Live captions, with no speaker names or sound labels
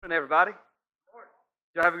morning, everybody. Did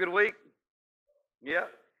you have a good week? Yeah.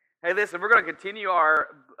 Hey, listen, we're going to continue our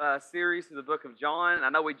series through the book of John. I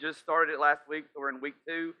know we just started it last week, so we're in week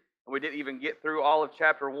 2, and we didn't even get through all of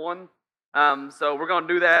chapter 1. So we're going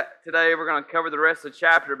to do that today. We're going to cover the rest of the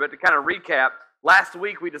chapter, but to kind of recap, last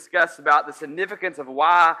week we discussed about the significance of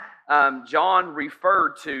why John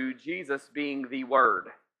referred to Jesus being the Word,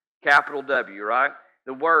 capital W, right?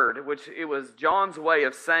 The Word, which it was John's way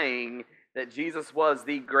of saying that Jesus was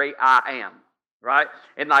the great I am, right?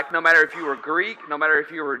 And like no matter if you were Greek, no matter if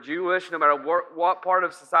you were Jewish, no matter what part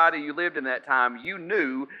of society you lived in that time, you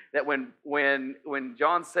knew that when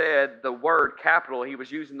John said the word capital, he was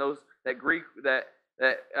using that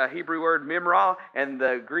Hebrew word memra and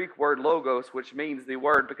the Greek word logos, which means the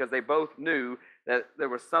word, because they both knew that there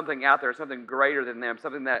was something out there, something greater than them,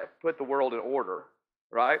 something that put the world in order,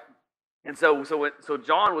 right? And so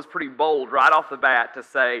John was pretty bold right off the bat to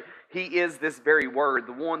say he is this very word,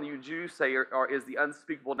 the one you Jews say is the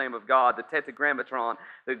unspeakable name of God, the tetragrammaton,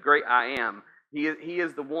 the great I am. He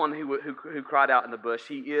is the one who cried out in the bush.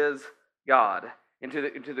 He is God. Into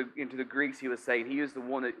the Greeks, he was saying he is the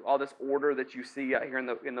one that all this order that you see out here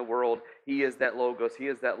in the world. He is that logos. He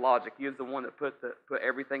is that logic. He is the one that put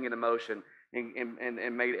everything into motion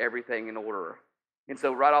and made everything in order. And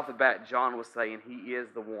so right off the bat, John was saying he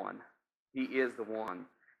is the one. He is the one,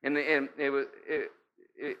 and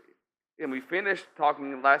we finished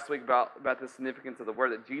talking last week about the significance of the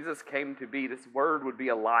word, that Jesus came to be. This word would be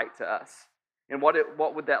a light to us, and what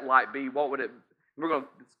would that light be? We're going to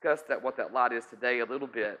discuss what that light is today a little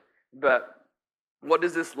bit. But what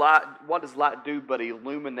does light do but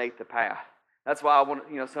illuminate the path? That's why I want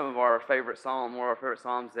some of our favorite psalms. One of our favorite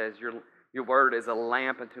psalms says, "Your word is a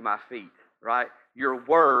lamp unto my feet." Right? Your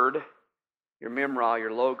word, your memra,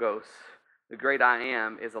 your logos. The great I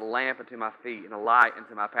am is a lamp unto my feet and a light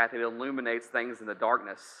unto my path. It illuminates things in the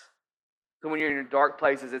darkness. So when you're in dark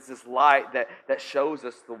places, it's this light that shows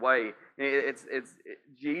us the way.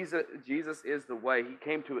 Jesus is the way. He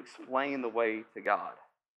came to explain the way to God,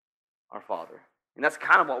 our Father. And that's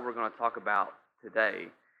kind of what we're going to talk about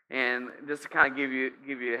today. And just to kind of give you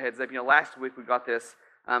a heads up, last week we got this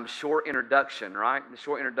short introduction, right? The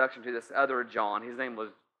short introduction to this other John.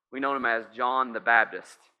 We know him as John the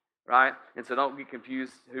Baptist. Right? And so don't get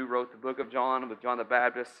confused who wrote the book of John with John the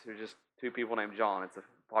Baptist. There's just two people named John. It's a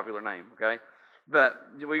popular name, okay? But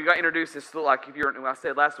we got introduced this, like I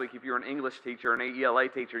said last week, if you're an English teacher, an ELA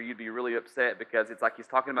teacher, you'd be really upset because it's like he's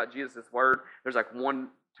talking about Jesus' word. There's like 1-2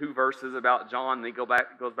 verses about John, and he goes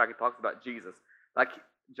back and talks about Jesus. Like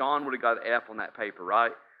John would have got an F on that paper,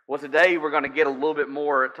 right? Well, today we're going to get a little bit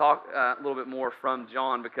more from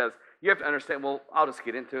John, because you have to understand. Well, I'll just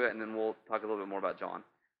get into it, and then we'll talk a little bit more about John.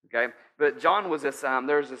 Okay, but John was this.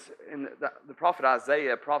 There's this. In the prophet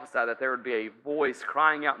Isaiah prophesied that there would be a voice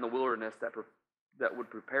crying out in the wilderness that would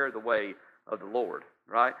prepare the way of the Lord.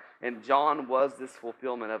 Right, and John was this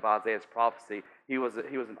fulfillment of Isaiah's prophecy. He was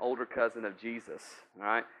an older cousin of Jesus.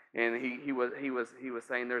 Right, and he was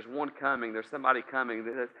saying, "There's one coming. There's somebody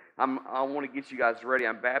coming. I want to get you guys ready.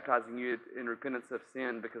 I'm baptizing you in repentance of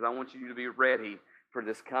sin because I want you to be ready for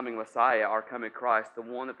this coming Messiah, our coming Christ, the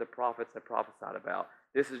one that the prophets have prophesied about."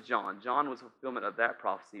 This is John. John was a fulfillment of that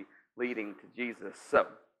prophecy leading to Jesus. So,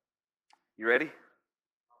 you ready?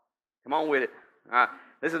 Come on with it. All right.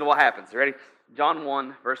 This is what happens. You ready? John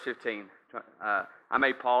 1, verse 15. I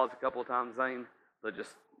may pause a couple of times, Zane, so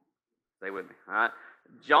just stay with me. All right.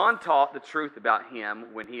 John taught the truth about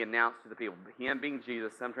him when he announced to the people. Him being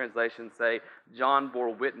Jesus. Some translations say John bore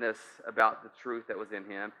witness about the truth that was in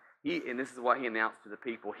him. And this is what he announced to the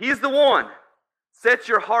people. He's the one. Set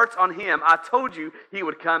your hearts on him. I told you he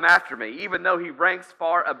would come after me, even though he ranks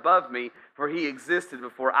far above me, for he existed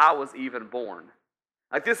before I was even born.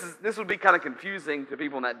 Like this would be kind of confusing to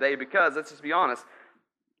people in that day, because let's just be honest.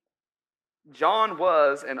 John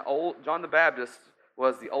the Baptist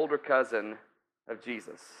was the older cousin of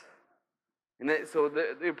Jesus. And so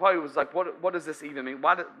it probably was like, what does this even mean?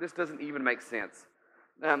 This doesn't even make sense.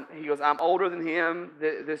 He goes, I'm older than him,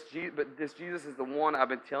 but this Jesus is the one I've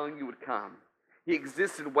been telling you would come. He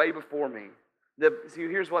existed way before me.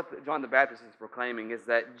 Here's what John the Baptist is proclaiming: is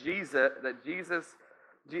that John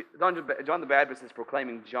the Baptist is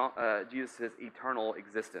proclaiming Jesus' eternal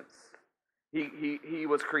existence. He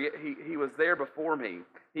was there before me.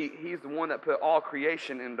 He's the one that put all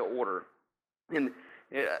creation into order. And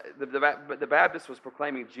the Baptist was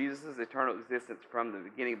proclaiming Jesus' eternal existence from the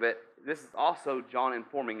beginning. But this is also John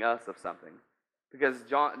informing us of something, because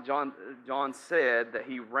John said that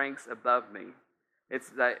he ranks above me.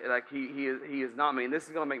 It's like he is not me. And this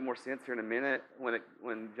is going to make more sense here in a minute when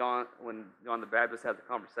John the Baptist has a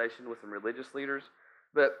conversation with some religious leaders.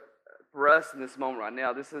 But for us in this moment right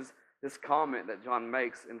now, this comment that John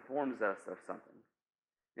makes informs us of something.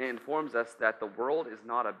 It informs us that the world is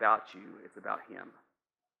not about you, it's about him.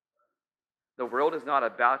 The world is not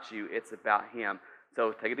about you, it's about him.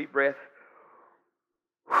 So take a deep breath.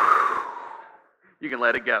 You can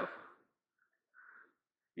let it go.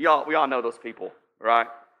 We all know those people, right?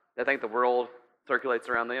 They think the world circulates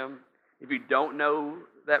around them. If you don't know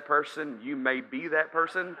that person, you may be that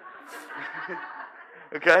person.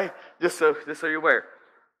 Okay? Just so you're aware.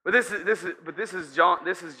 But this is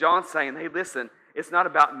John saying, hey, listen, it's not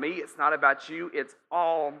about me, it's not about you, it's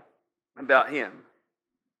all about him.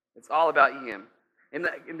 It's all about him. And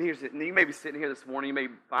here's it. And you may be sitting here this morning, you may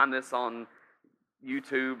find this on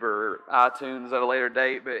YouTube or iTunes at a later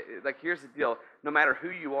date, but here's the deal. No matter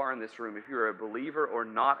who you are in this room, if you're a believer or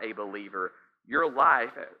not a believer, your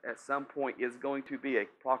life at some point is going to be a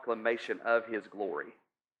proclamation of his glory,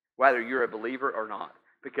 whether you're a believer or not,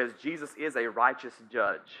 because Jesus is a righteous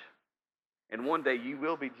judge. And one day you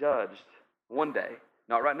will be judged. One day,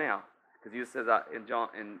 not right now, because Jesus says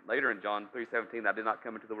later in John 3:17, I did not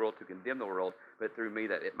come into the world to condemn the world, but through me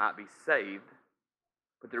that it might be saved.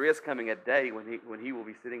 But there is coming a day when he will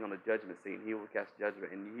be sitting on the judgment seat, and he will cast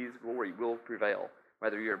judgment, and his glory will prevail,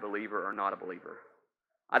 whether you're a believer or not a believer.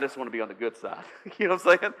 I just want to be on the good side. You know what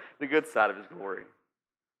I'm saying? The good side of his glory.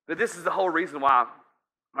 But this is the whole reason why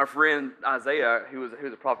our friend Isaiah, who was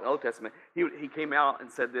a prophet of the Old Testament, he came out and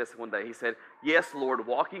said this one day. He said, yes, Lord,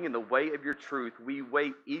 walking in the way of your truth, we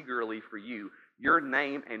wait eagerly for you. Your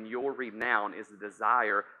name and your renown is the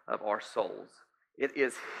desire of our souls. It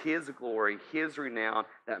is his glory, his renown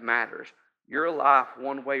that matters. Your life,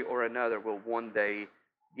 one way or another, will one day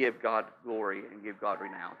give God glory and give God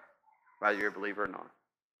renown, whether you're a believer or not.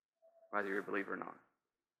 Whether you're a believer or not.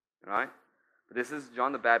 All right? But this is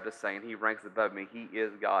John the Baptist saying he ranks above me. He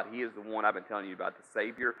is God. He is the one I've been telling you about, the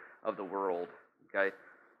Savior of the world. Okay?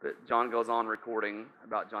 But John goes on recording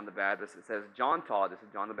about John the Baptist. It says, this is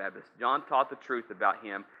John the Baptist, John taught the truth about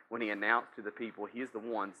him when he announced to the people, he is the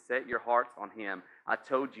one, set your hearts on him. I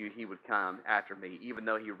told you he would come after me, even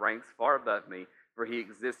though he ranks far above me, for he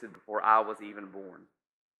existed before I was even born.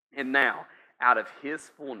 And now, out of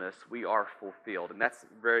his fullness, we are fulfilled. And that's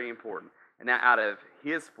very important. And now out of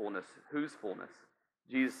his fullness, whose fullness?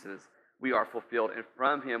 Jesus', we are fulfilled. And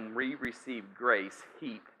from him we receive grace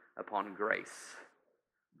heaped upon grace.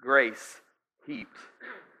 Grace heaped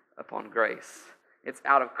upon grace. It's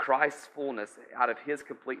out of Christ's fullness, out of his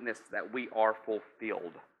completeness, that we are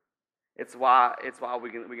fulfilled. It's why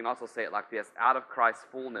we can also say it like this. Out of Christ's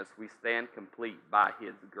fullness, we stand complete by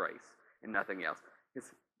his grace and nothing else.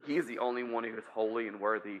 He is the only one who is holy and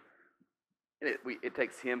worthy. It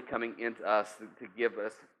takes him coming into us to give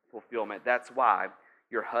us fulfillment. That's why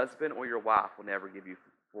your husband or your wife will never give you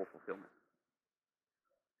full fulfillment.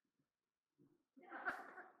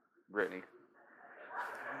 Brittany.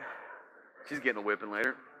 She's getting a whipping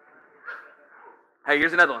later. Hey,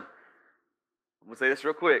 here's another one. I'm going to say this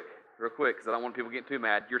real quick, because I don't want people getting too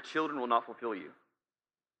mad. Your children will not fulfill you.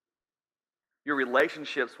 Your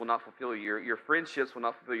relationships will not fulfill you. Your friendships will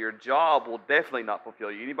not fulfill you. Your job will definitely not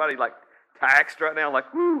fulfill you. Anybody taxed right now?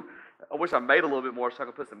 Whoo, I wish I made a little bit more so I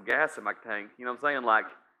could put some gas in my tank. You know what I'm saying?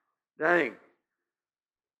 Dang.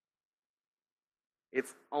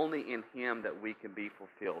 It's only in him that we can be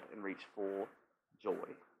fulfilled and reach full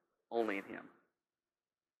joy. Only in him.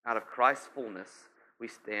 Out of Christ's fullness, we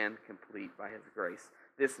stand complete by his grace.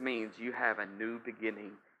 This means you have a new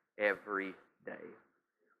beginning every day.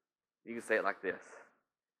 You can say it like this.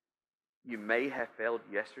 You may have failed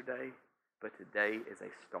yesterday, but today is a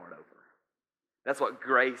start over. That's what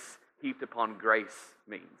grace heaped upon grace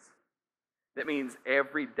means. That means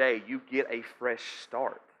every day you get a fresh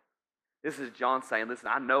start. This is John saying, listen,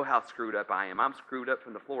 I know how screwed up I am. I'm screwed up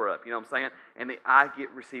from the floor up. You know what I'm saying? And I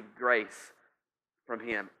receive grace from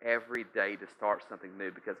him every day to start something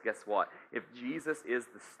new. Because guess what? If Jesus is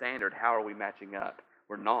the standard, how are we matching up?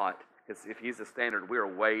 We're not. Because if he's the standard, we're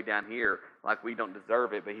way down here like we don't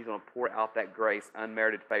deserve it. But he's going to pour out that grace,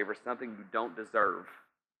 unmerited favor, something you don't deserve.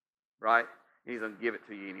 Right? And he's going to give it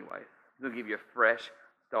to you anyway. He's going to give you a fresh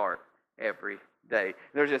start every day.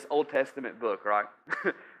 There's this Old Testament book, right?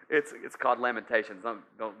 It's called Lamentations.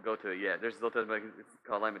 Don't go to it yet. There's this Old Testament book. It's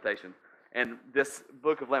called Lamentations. And this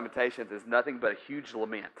book of Lamentations is nothing but a huge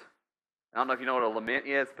lament. I don't know if you know what a lament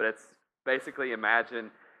is, but it's basically,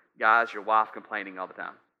 imagine, guys, your wife complaining all the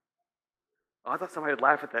time. Oh, I thought somebody would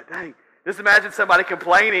laugh at that. Dang. Just imagine somebody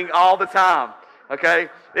complaining all the time. Okay?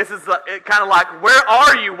 This is kind of like, where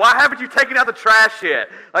are you? Why haven't you taken out the trash yet?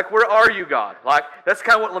 Where are you, God? That's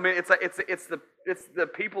kind of what lament. It's the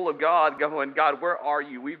people of God going, God, where are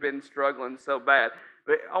you? We've been struggling so bad.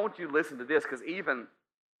 But I want you to listen to this, because even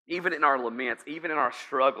in our laments, even in our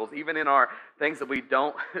struggles, even in our things that we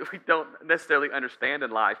don't we don't necessarily understand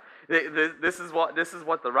in life, this is what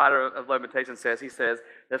the writer of Lamentations says. He says,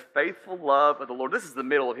 "The faithful love of the Lord." This is the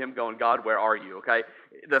middle of him going, "God, where are you?" Okay,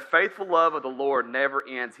 the faithful love of the Lord never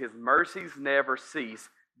ends. His mercies never cease.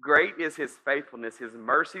 Great is his faithfulness. His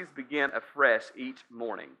mercies begin afresh each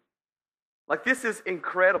morning. Like, this is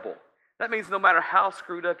incredible. That means no matter how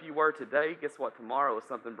screwed up you were today, guess what? Tomorrow is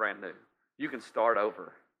something brand new. You can start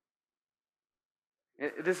over.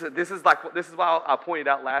 This is why I pointed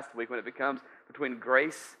out last week, when it becomes between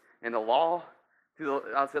grace and the law.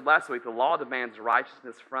 I said last week, the law demands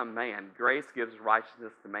righteousness from man. Grace gives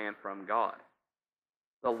righteousness to man from God.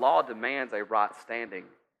 The law demands a right standing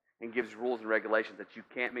and gives rules and regulations that you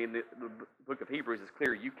can't meet. The book of Hebrews is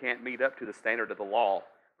clear. You can't meet up to the standard of the law,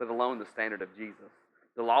 let alone the standard of Jesus.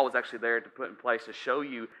 The law was actually there to put in place to show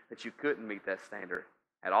you that you couldn't meet that standard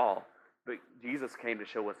at all. But Jesus came to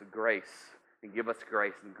show us grace and give us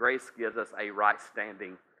grace. And grace gives us a right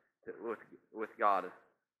standing with God,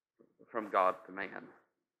 from God to man.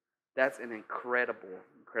 That's an incredible,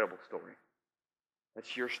 incredible story.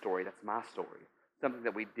 That's your story. That's my story. Something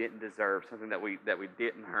that we didn't deserve, something that we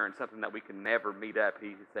didn't earn, something that we can never meet up.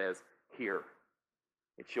 He says, here,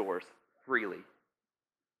 it's yours, freely.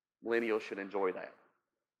 Millennials should enjoy that,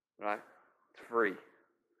 right? It's free,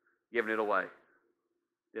 giving it away.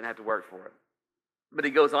 Didn't have to work for it. But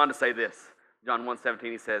he goes on to say this. John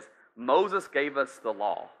 1:17, he says, Moses gave us the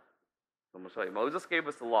law. So I'm going to show you. Moses gave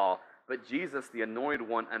us the law, but Jesus, the anointed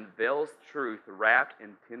one, unveils truth wrapped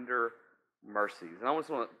in tender mercies. And I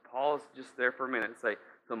just want to pause just there for a minute and say,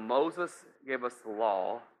 so Moses gave us the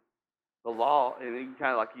law, and you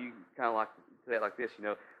kind of like say it like this, you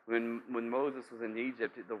know, when Moses was in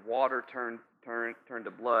Egypt, the water turned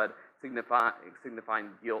to blood, signifying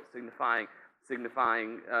guilt, signifying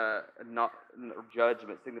not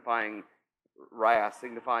judgment, signifying wrath,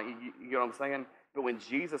 signifying, you know what I'm saying? But when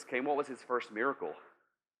Jesus came, what was his first miracle?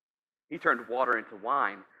 He turned water into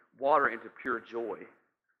wine, water into pure joy,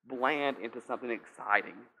 bland into something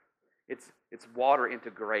exciting. It's water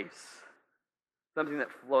into grace, something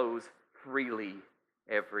that flows freely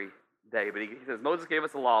every day. But he says, Moses gave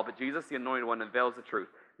us the law, but Jesus, the anointed one, unveils the truth.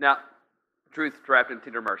 Now, truth wrapped in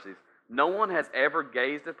tender mercies. No one has ever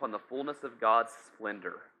gazed upon the fullness of God's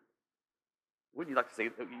splendor. Wouldn't you like to see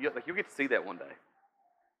it? You'll get to see that one day.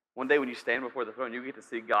 One day when you stand before the throne, you get to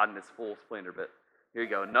see God in his full splendor. But here you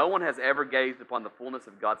go. No one has ever gazed upon the fullness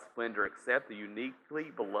of God's splendor except the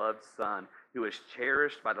uniquely beloved Son, who is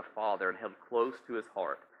cherished by the Father and held close to his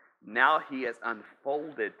heart. Now he has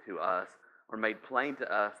unfolded to us, or made plain to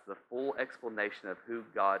us, the full explanation of who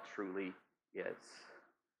God truly is.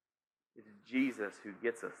 It's Jesus who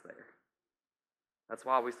gets us there. That's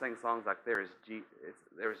why we sing songs like There's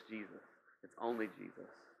Jesus. It's only Jesus.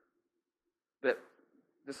 But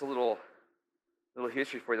just a little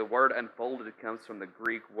history for you. The word unfolded comes from the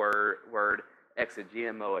Greek word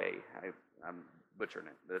exogemoe. I'm butchering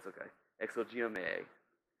it, but it's okay. Exogemoe,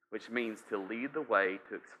 which means to lead the way,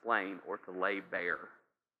 to explain, or to lay bare.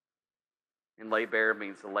 And lay bare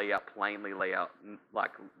means to lay out plainly, lay out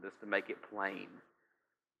like this, to make it plain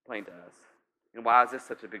to us. And why is this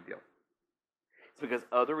such a big deal? It's because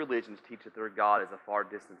other religions teach that their God is a far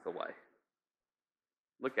distance away.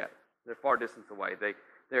 Look at it. They're far distance away.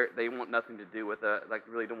 They want nothing to do with us. Like,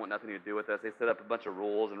 really don't want nothing to do with us. They set up a bunch of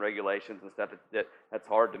rules and regulations and stuff that's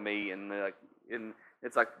hard to me. And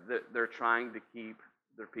it's like they're trying to keep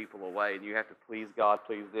their people away. And you have to please God,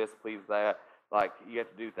 please this, please that. Like, you have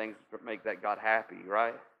to do things to make that God happy,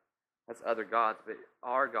 right? That's other gods. But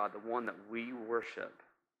our God, the one that we worship,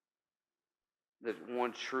 there's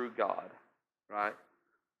one true God, right?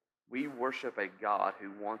 We worship a God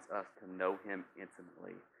who wants us to know him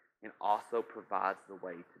intimately and also provides the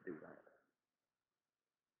way to do that.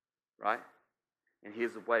 Right? And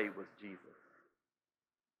his way was Jesus.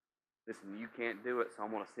 Listen, you can't do it, so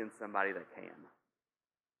I'm going to send somebody that can.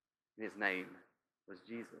 And his name was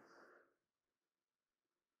Jesus.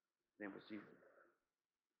 His name was Jesus.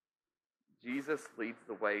 Jesus leads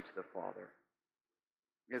the way to the Father.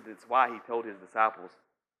 And it's why he told his disciples,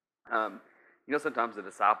 you know, sometimes the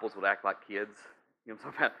disciples would act like kids, you know what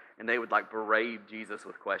I'm talking about? And they would like berate Jesus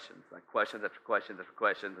with questions, like questions after questions after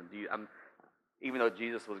questions. And even though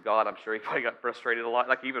Jesus was God, I'm sure he probably got frustrated a lot.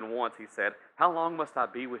 Like, even once he said, "How long must I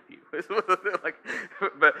be with you?"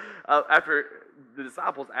 But after the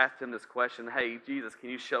disciples asked him this question, "Hey, Jesus,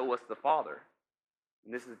 can you show us the Father?"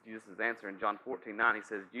 And this is Jesus' answer in John 14:9. He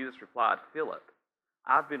says, Jesus replied, "Philip,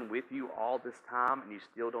 I've been with you all this time, and you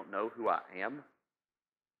still don't know who I am?"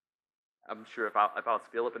 I'm sure if I was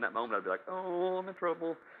Philip in that moment, I'd be like, oh, I'm in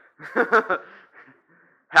trouble.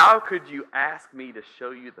 How could you ask me to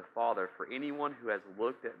show you the Father? For anyone who has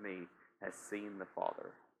looked at me has seen the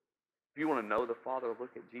Father. If you want to know the Father,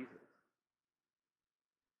 look at Jesus.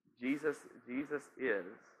 Jesus is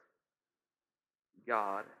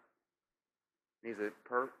God. He's a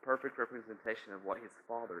perfect representation of what his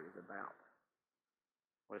Father is about.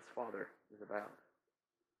 What his Father is about.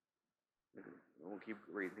 We'll keep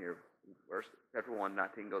reading here. Verse chapter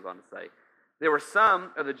 1:19 goes on to say, there were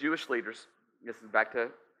some of the Jewish leaders. This is back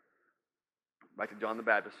to John the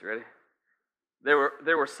Baptist. Ready?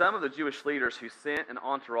 There were some of the Jewish leaders who sent an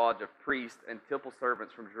entourage of priests and temple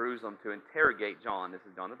servants from Jerusalem to interrogate John. This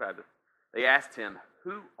is John the Baptist. They asked him,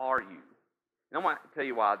 "Who are you?" And I want to tell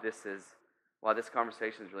you why this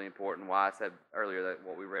conversation is really important. Why I said earlier that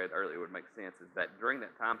what we read earlier would make sense is that during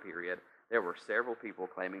that time period, there were several people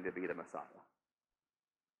claiming to be the Messiah.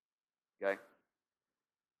 Okay,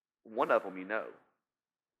 one of them you know,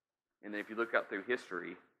 and then if you look up through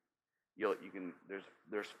history,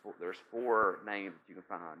 there's four names that you can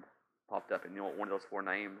find popped up, and you know what one of those four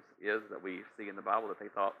names is that we see in the Bible that they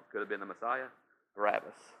thought could have been the Messiah?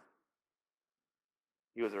 Barabbas.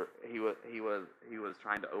 He was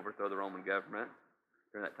trying to overthrow the Roman government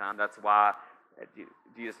during that time. That's why at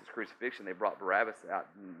Jesus' crucifixion they brought Barabbas out,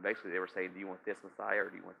 and basically they were saying, "Do you want this Messiah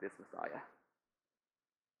or do you want this Messiah?"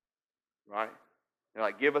 Right? They're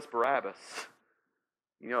like, "Give us Barabbas."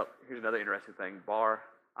 You know, here's another interesting thing.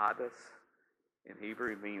 Bar-Abbas in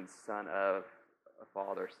Hebrew means son of a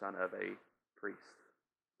father, son of a priest.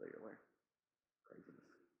 So you're aware. Craziness.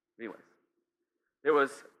 Anyways, there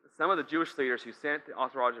was some of the Jewish leaders who sent the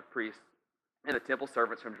entourage of priests and the temple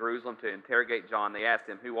servants from Jerusalem to interrogate John. They asked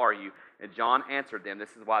him, "Who are you?" And John answered them.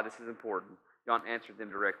 This is why this is important. John answered them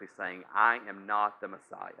directly, saying, "I am not the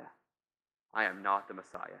Messiah. I am not the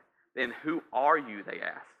Messiah." Then who are you, they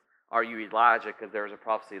asked. Are you Elijah? Because there was a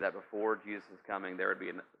prophecy that before Jesus was coming, there would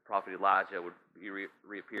be a prophet Elijah would be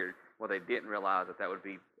reappeared. Well, they didn't realize that would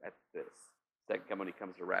be at the second coming when he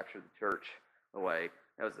comes to rapture the church away.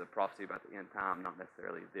 That was a prophecy about the end time, not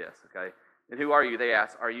necessarily this, okay? And who are you? They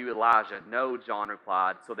asked. Are you Elijah? No, John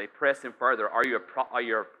replied. So they pressed him further. Are you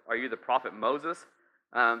the prophet Moses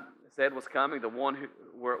said was coming, the one who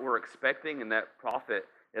we're expecting? And that prophet,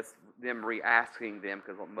 it's them re-asking them,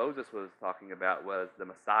 because what Moses was talking about was the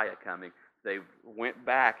Messiah coming. They went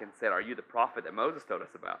back and said, "Are you the prophet that Moses told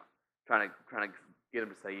us about?" Trying to get him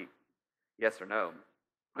to say yes or no.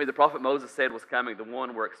 The prophet Moses said was coming, the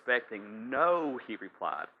one we're expecting. "No," he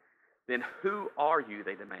replied. "Then who are you?"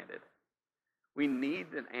 they demanded. "We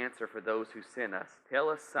need an answer for those who sent us. Tell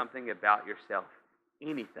us something about yourself.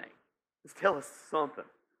 Anything. Just tell us something.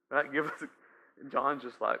 Right? Give us." John's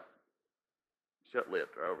just like,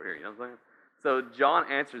 shut-lipped right over here. You know what I'm saying? So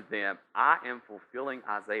John answered them, "I am fulfilling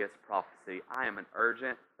Isaiah's prophecy. I am an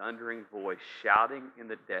urgent, thundering voice shouting in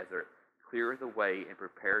the desert, 'Clear the way and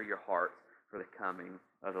prepare your hearts for the coming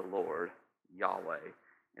of the Lord Yahweh.'"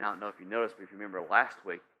 And I don't know if you noticed, but if you remember last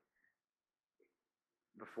week,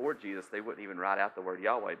 before Jesus, they wouldn't even write out the word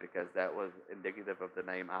Yahweh because that was indicative of the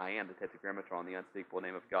name I am, the tetragrammaton, the unspeakable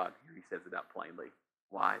name of God. Here he says it out plainly.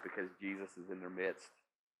 Why? Because Jesus is in their midst.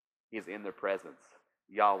 He is in their presence.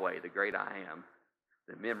 Yahweh, the great I am,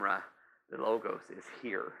 the Memra, the Logos is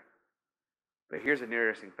here. But here's an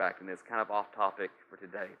interesting fact, and it's kind of off topic for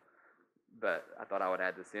today, but I thought I would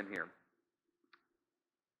add this in here.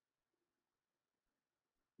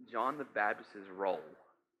 John the Baptist's role,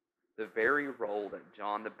 the very role that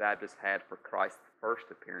John the Baptist had for Christ's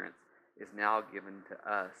first appearance, is now given to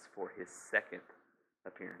us for his second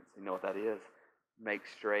appearance. You know what that is? Make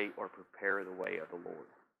straight or prepare the way of the Lord.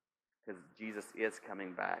 Because Jesus is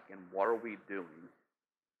coming back, and what are we doing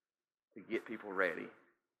to get people ready?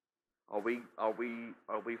 Are we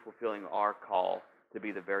fulfilling our call to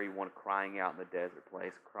be the very one crying out in the desert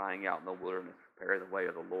place, crying out in the wilderness, prepare the way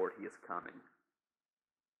of the Lord? He is coming.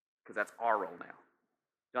 Because that's our role now.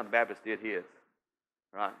 John the Baptist did his,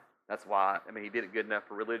 right? That's why, he did it good enough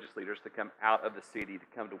for religious leaders to come out of the city, to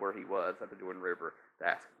come to where he was at the Jordan River to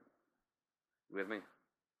ask him. You with me?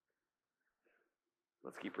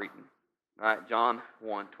 Let's keep reading. All right, John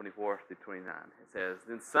 1:24-29. It says,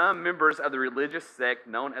 "Then some members of the religious sect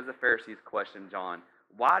known as the Pharisees questioned John,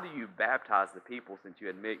 'Why do you baptize the people since you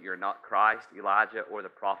admit you're not Christ, Elijah, or the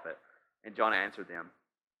prophet?' And John answered them,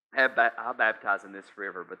 'I baptize in this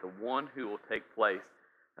river, but the one who will take my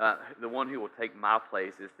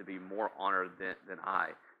place is to be more honored than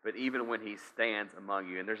I. But even when he stands among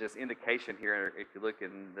you,'" and there's this indication here, if you look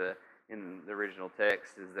in the original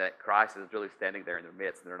text, is that Christ is really standing there in their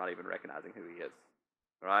midst, and they're not even recognizing who he is.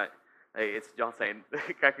 Right? Hey, it's John saying,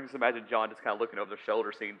 I can just imagine John just kind of looking over their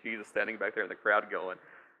shoulder, seeing Jesus standing back there in the crowd going,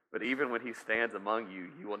 but even when he stands among you,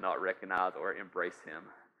 you will not recognize or embrace him.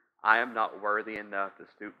 I am not worthy enough to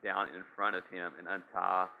stoop down in front of him and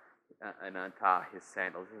untie his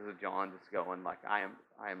sandals. This is John just going like, I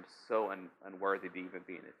am so unworthy to even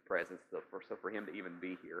be in his presence. So for him to even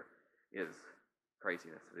be here is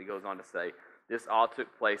craziness. He goes on to say, this all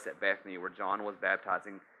took place at Bethany, where John was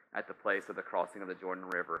baptizing at the place of the crossing of the Jordan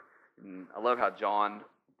River. And I love how John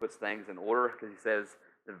puts things in order, because he says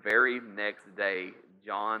the very next day,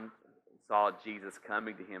 John saw Jesus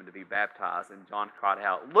coming to him to be baptized, and John cried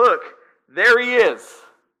out, look, there he is.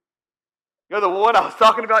 You know, the one I was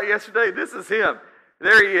talking about yesterday, this is him.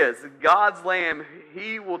 There he is, God's Lamb.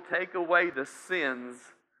 He will take away the sins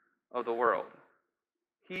of the world.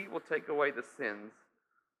 He will take away the sins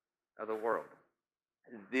of the world.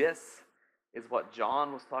 This is what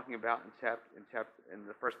John was talking about in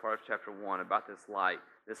the first part of chapter 1, about this light.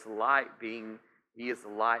 This light being, he is the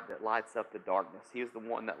light that lights up the darkness. He is the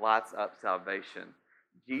one that lights up salvation.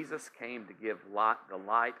 Jesus came to give light, the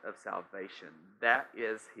light of salvation. That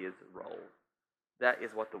is his role. That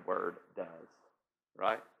is what the Word does,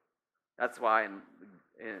 right? That's why in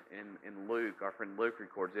Luke, our friend Luke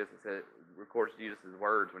records this. Records Jesus'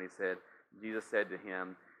 words when he said, Jesus said to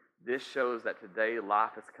him, this shows that today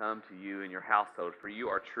life has come to you in your household, for you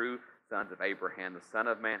are true sons of Abraham. The Son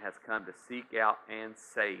of Man has come to seek out and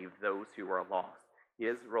save those who are lost.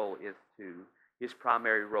 His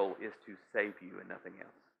primary role is to save you and nothing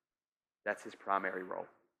else. That's his primary role.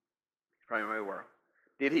 His primary role.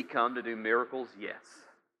 Did he come to do miracles? Yes.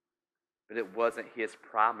 But it wasn't his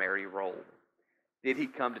primary role. Did he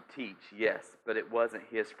come to teach? Yes. But it wasn't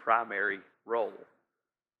his primary role.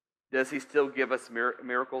 Does he still give us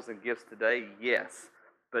miracles and gifts today? Yes.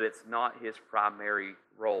 But it's not his primary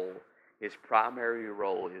role. His primary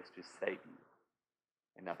role is to save you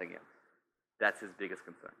and nothing else. That's his biggest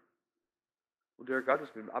concern. Well, Derek,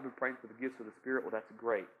 I've been praying for the gifts of the Spirit. Well, that's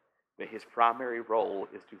great. But his primary role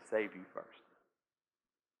is to save you first.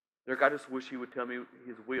 Derek, I just wish he would tell me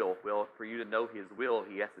his will. Well, for you to know his will,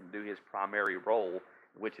 he has to do his primary role,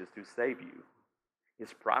 which is to save you.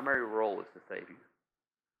 His primary role is to save you.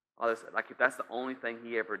 Like, if that's the only thing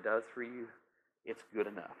he ever does for you, it's good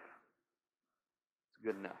enough. It's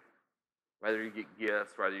good enough. Whether you get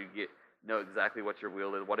gifts, whether you know exactly what your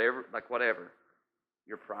will is, whatever.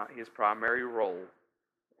 His primary role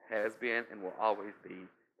has been and will always be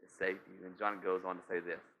to save you. And John goes on to say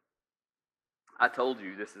this. I told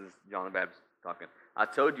you, this is John the Baptist talking, I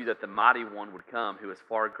told you that the mighty one would come who is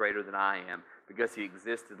far greater than I am, because he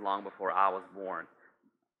existed long before I was born.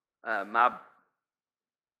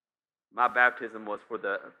 My baptism was for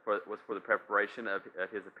the preparation of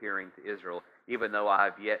his appearing to Israel, even though I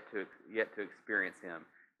have yet to experience him.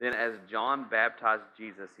 Then as John baptized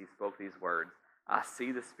Jesus, he spoke these words, I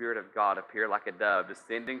see the Spirit of God appear like a dove,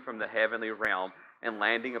 descending from the heavenly realm and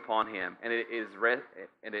landing upon him. And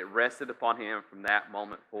it rested upon him from that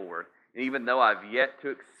moment forward. And even though I've yet to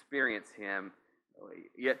experience him,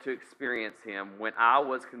 when I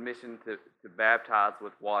was commissioned to baptize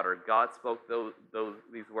with water, God spoke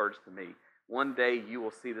these words to me. One day you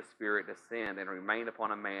will see the Spirit descend and remain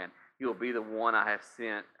upon a man. He will be the one I have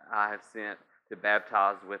sent to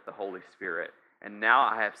baptize with the Holy Spirit. And now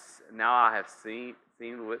I have seen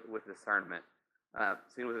with discernment. I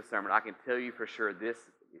can tell you for sure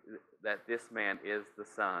that this man is the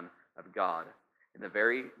Son of God. And the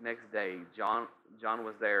very next day, John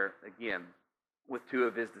was there again with two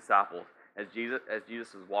of his disciples. As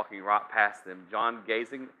Jesus was walking right past them, John,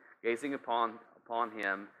 gazing upon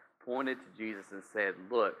him, pointed to Jesus and said,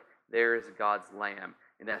 look, there is God's Lamb.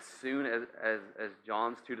 And as soon as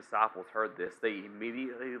John's two disciples heard this, they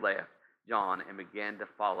immediately left John and began to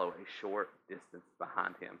follow a short distance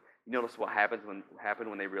behind him. You notice what happened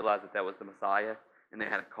when they realized that was the Messiah and they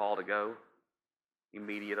had a call to go?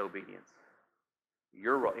 Immediate obedience.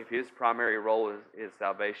 If his primary role is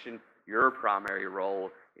salvation, your primary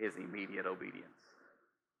role is immediate obedience.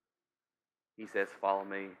 He says, follow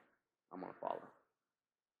me, I'm going to follow.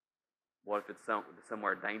 What if it's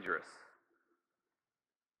somewhere dangerous?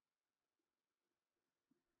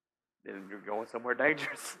 Then you're going somewhere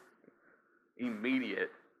dangerous.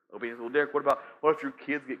 Immediate obedience. Well, Derek, what if your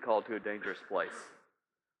kids get called to a dangerous place?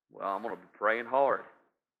 Well, I'm going to be praying hard.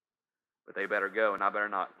 But they better go, and I better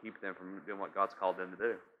not keep them from doing what God's called them to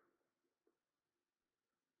do.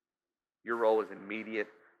 Your role is immediate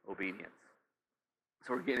obedience.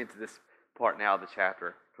 So we're getting into this part now of the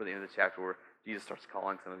chapter, toward the end of the chapter, where Jesus starts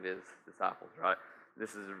calling some of his disciples, right?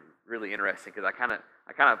 This is really interesting because I kind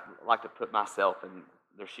of like to put myself in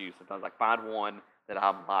their shoes sometimes. Like, find one that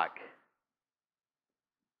I'm like,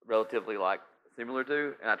 relatively like similar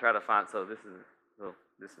to, and I try to find. So this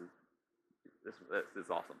is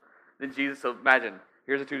awesome. Then Jesus. So imagine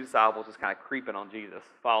here's the two disciples just kind of creeping on Jesus,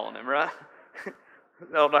 following him, right? I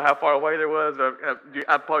don't know how far away there was.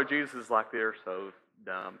 I probably Jesus is like, they're so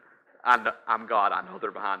dumb. I'm God. I know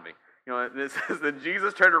they're behind me. You know, this says that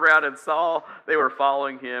Jesus turned around and saw they were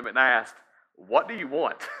following him and asked, "What do you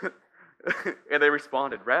want?" And they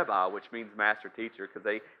responded, "Rabbi," which means master teacher, because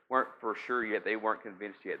they weren't for sure yet. They weren't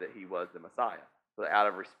convinced yet that he was the Messiah. So out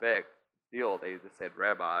of respect, still, they just said,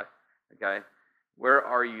 "Rabbi," okay? "Where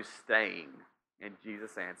are you staying?" And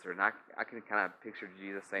Jesus answered, and I can kind of picture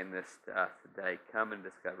Jesus saying this to us today: "Come and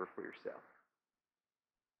discover for yourself."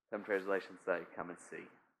 Some translations say, "Come and see."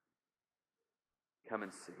 Come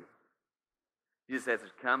and see. Jesus says,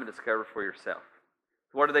 "Come and discover for yourself."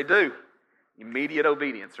 So what do? Immediate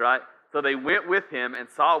obedience, right? So they went with him and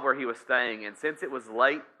saw where he was staying, and since it was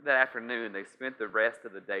late that afternoon, they spent the rest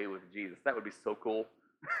of the day with Jesus. That would be so cool.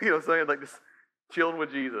 You know what I'm saying? Like just chilling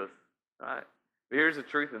with Jesus, right? But here's the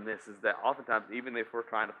truth in this, is that oftentimes, even if we're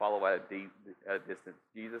trying to follow at a distance,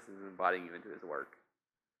 Jesus is inviting you into his work.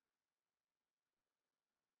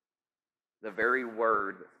 The very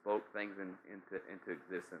word that spoke things into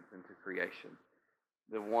existence, into creation.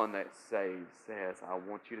 The one that saves says, "I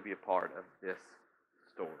want you to be a part of this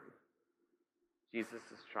story."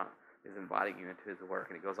 Jesus is inviting you into his work.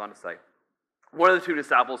 And he goes on to say, one of the two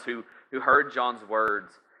disciples who heard John's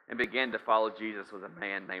words and began to follow Jesus was a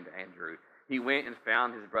man named Andrew. He went and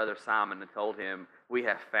found his brother Simon and told him, "We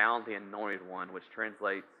have found the Anointed One," which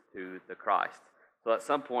translates to the Christ. So at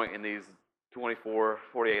some point in these 24,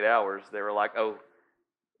 48 hours, they were like, "Oh,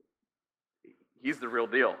 he's the real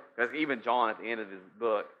deal." Because even John at the end of his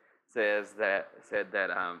book said that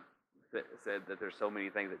there's so many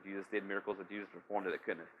things that Jesus did, miracles that Jesus performed, that it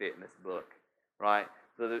couldn't fit in this book, right?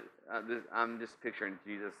 So I'm just picturing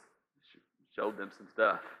Jesus showed them some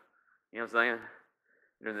stuff. You know what I'm saying?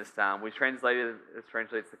 During this time, it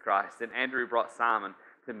translates to Christ. Then Andrew brought Simon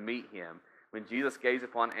to meet him. When Jesus gazed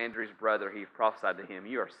upon Andrew's brother, he prophesied to him,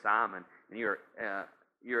 "You are Simon, and you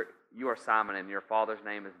are Simon, and your father's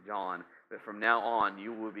name is John. But from now on,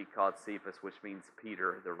 you will be called Cephas," which means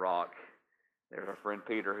Peter, the rock. There's our friend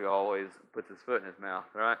Peter, who always puts his foot in his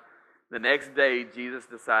mouth, right? The next day, Jesus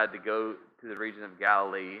decided to go to the region of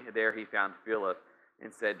Galilee. There he found Philip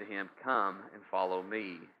and said to him, "Come and follow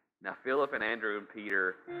me." Now Philip and Andrew and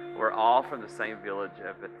Peter were all from the same village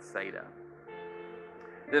of Bethsaida.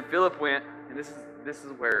 Then Philip went, and this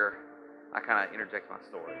is where I kind of interject my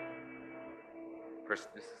story for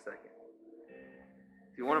just a second.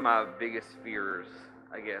 See, one of my biggest fears,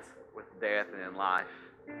 I guess, with death and in life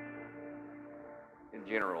in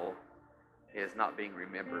general is not being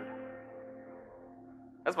remembered.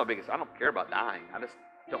 That's my biggest. I don't care about dying. I just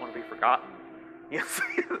don't want to be forgotten. Yes,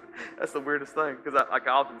 that's the weirdest thing, because I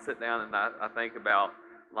often sit down and I think about,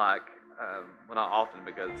 like, well, not often,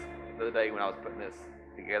 because the other day when I was putting this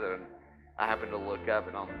together, and I happened to look up,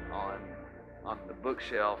 and on the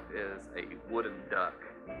bookshelf is a wooden duck.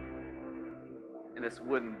 And this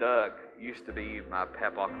wooden duck used to be my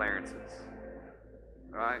Papa Clarence's,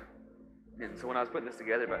 right? And so when I was putting this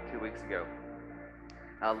together about 2 weeks ago,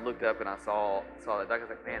 I looked up and I saw that duck. I was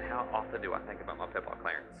like, "Man, how often do I think about my Papa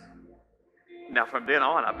Clarence?" Now from then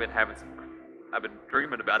on, I've been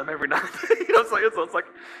dreaming about him every night. You know, so it's like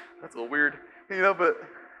that's a little weird, you know. But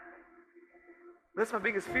that's my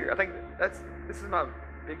biggest fear. I think this is my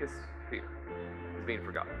biggest fear, is being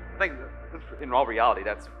forgotten. I think in all reality,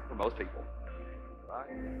 that's for most people. Right?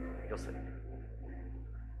 You'll see.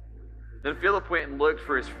 Then Philip went and looked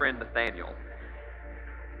for his friend Nathanael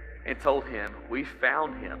and told him, "We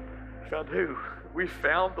found him." Found who? "We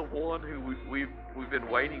found the one who we've been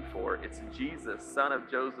waiting for. It's Jesus, son of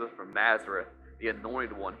Joseph from Nazareth, the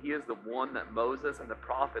Anointed One. He is the one that Moses and the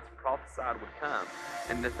prophets prophesied would come."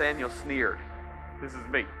 And Nathanael sneered. This is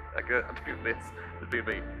me. This would be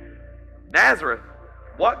me. "Nazareth?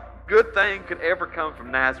 What good thing could ever come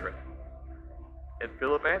from Nazareth?" And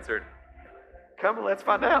Philip answered, "Come and let's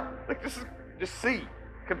find out." Like, just see.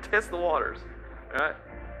 Come test the waters. All right?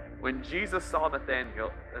 When Jesus saw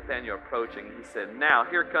Nathanael approaching, he said, "Now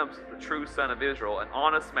here comes the true son of Israel, an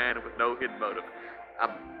honest man with no hidden motive."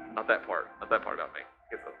 Not that part about me.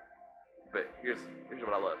 But here's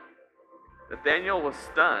what I love. Nathanael was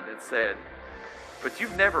stunned and said, "But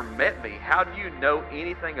you've never met me. How do you know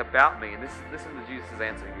anything about me?" And listen to Jesus'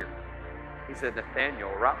 answer here. He said,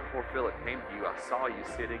 "Nathanael, right before Philip came to you, I saw you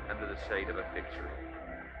sitting under the shade of a fig tree."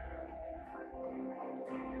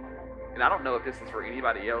 And I don't know if this is for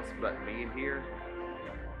anybody else but me in here,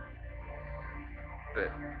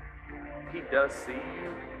 but he does see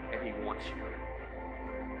you and he wants you.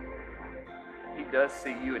 does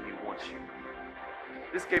see you and he wants you.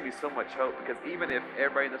 This gave me so much hope because even if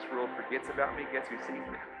everybody in this world forgets about me, guess who sees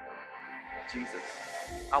me? Jesus.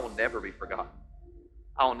 I will never be forgotten.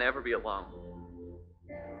 I will never be alone.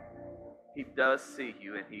 He does see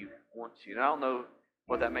you and he wants you. And I don't know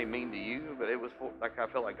what that may mean to you, but it was for, like I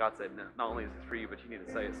felt like God said, not only is this for you, but you need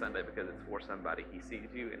to say it Sunday because it's for somebody. He sees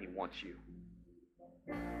you and he wants you.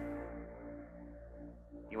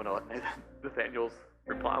 You want to know what Nathaniel's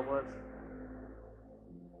reply was?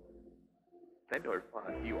 Nathaniel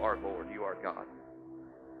replied, "You are Lord, you are God."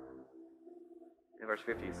 In verse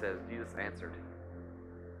 50 it says, Jesus answered,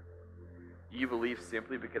 "You believe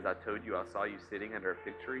simply because I told you I saw you sitting under a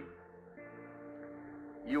fig tree?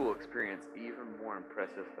 You will experience even more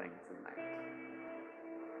impressive things than that."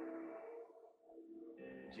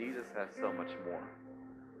 Jesus has so much more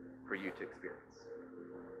for you to experience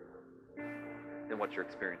than what you're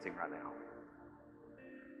experiencing right now.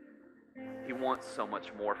 He wants so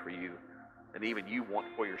much more for you than even you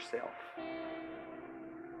want for yourself.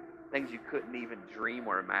 Things you couldn't even dream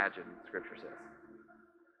or imagine, Scripture says.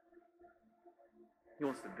 He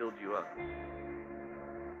wants to build you up.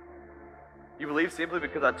 You believe simply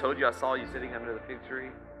because I told you I saw you sitting under the fig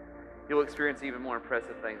tree? You'll experience even more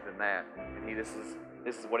impressive things than that. And this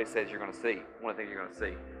is what he says you're going to see. One of the things you're going to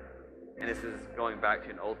see. And this is going back to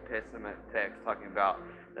an Old Testament text talking about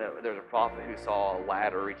there's a prophet who saw a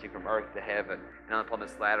ladder reaching from earth to heaven. And upon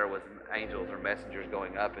this ladder was angels or messengers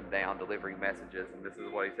going up and down delivering messages. And this is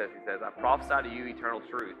what he says. He says, "I prophesy to you eternal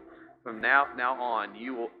truth. From now on,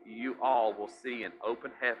 you all will see an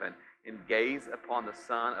open heaven and gaze upon the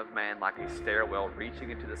Son of Man like a stairwell reaching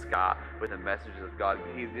into the sky with the messages of God."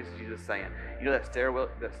 This is Jesus saying, you know that stairwell,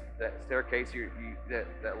 that staircase,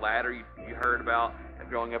 that ladder you heard about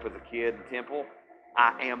growing up as a kid in the temple?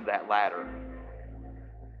 I am that ladder.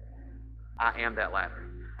 I am that ladder.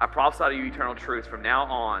 I prophesy to you eternal truths. From now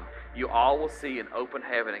on, you all will see an open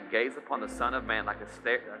heaven and gaze upon the Son of Man like a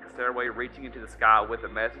stairway reaching into the sky with the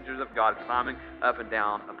messengers of God climbing up and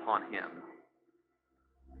down upon him.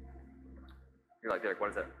 You're like, Derek, what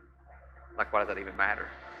is that? Like, why does that even matter?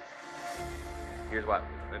 Here's why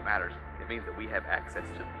it matters. It means that we have access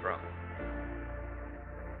to the throne.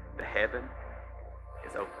 The heaven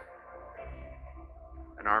is open.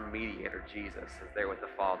 And our mediator, Jesus, is there with the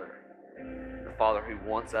Father. The Father who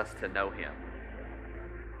wants us to know him.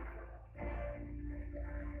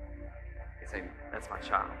 He's saying, that's my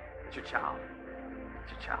child. It's your child.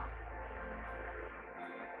 It's your child.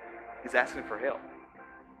 He's asking for help.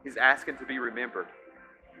 He's asking to be remembered.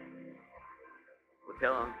 Well,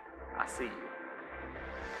 tell him, I see you.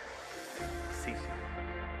 He sees you.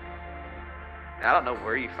 And I don't know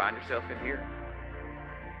where you find yourself in here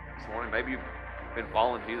this morning. Maybe you've been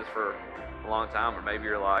following Jesus for a long time, or maybe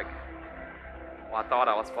you're like, well, I thought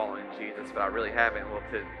I was following Jesus, but I really haven't. Well,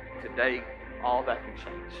 today, all that can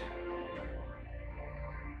change.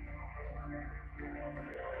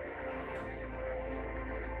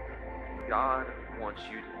 God wants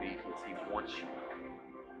you to be his. He wants you.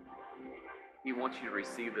 He wants you to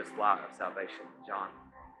receive this light of salvation. John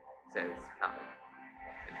says coming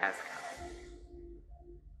and has come.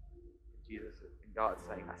 Jesus and God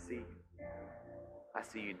saying, I see you. I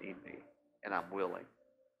see you need me, and I'm willing.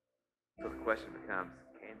 So the question becomes,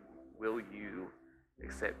 will you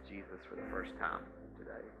accept Jesus for the first time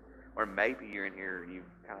today? Or maybe you're in here and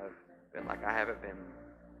you've kind of been like, I haven't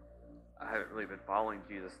really been following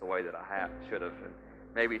Jesus the way that I should have. And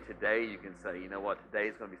maybe today you can say, you know what, today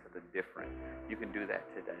is going to be something different. You can do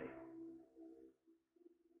that today.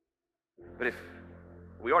 But if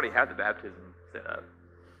we already have the baptism set up,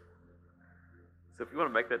 so if you want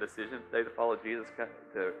to make that decision today to follow Jesus,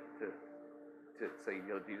 to say, you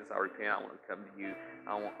know, Jesus, I repent, I want to come to you.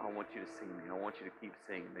 I want you to see me. I want you to keep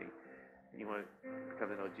seeing me. And you want to come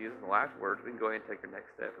to know Jesus. And afterwards, we can go ahead and take our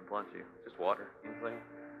next step and plunge you. Just water. You know what I'm saying?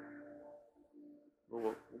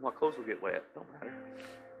 Well, my clothes will get wet. Don't matter.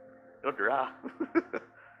 It'll dry.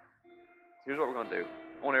 Here's what we're going to do.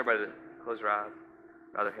 I want everybody to close their eyes,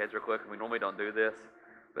 bow their heads real quick. We normally don't do this,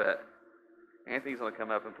 but Anthony's going to come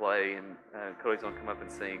up and play, and Cody's going to come up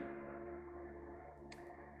and sing.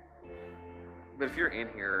 But if you're in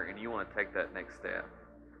here and you want to take that next step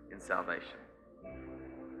in salvation,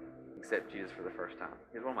 accept Jesus for the first time,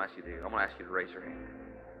 here's what I'm going to ask you to do. I'm going to ask you to raise your hand.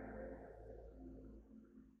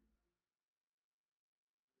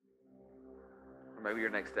 Or maybe your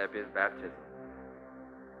next step is baptism.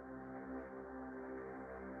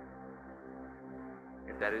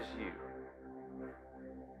 If that is you,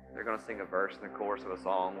 they're going to sing a verse in the chorus of a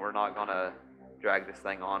song. We're not going to drag this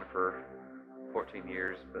thing on for 14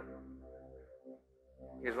 years, but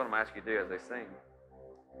here's what I'm asking you to do as they sing.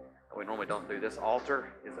 that we normally don't do. This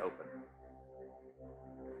altar is open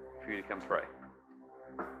for you to come pray.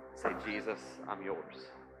 Say, Jesus, I'm yours.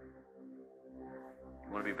 If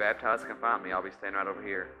you want to be baptized, come find me. I'll be standing right over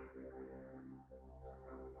here.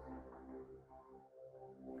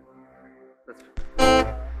 Let's pray.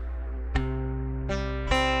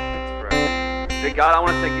 Dear God, I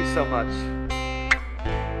want to thank you so much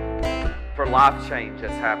for life change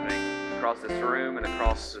that's happening across this room and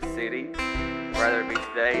across the city. Whether it be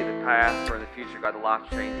today, the past, or in the future, God, the life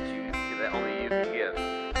change that only you can give.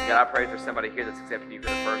 God, I pray for somebody here that's accepting you for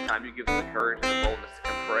the first time. You give them the courage and the boldness to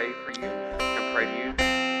come pray for you, come pray to you,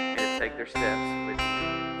 and to take their steps with you.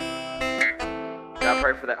 God, I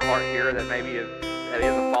pray for that heart here that maybe that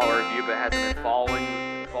is a follower of you, but hasn't been following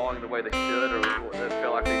the way they should, or they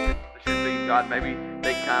feel like they should be. God, maybe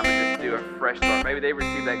they come and just do a fresh start. Maybe they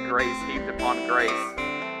receive that grace heaped upon grace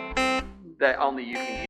that only you can give.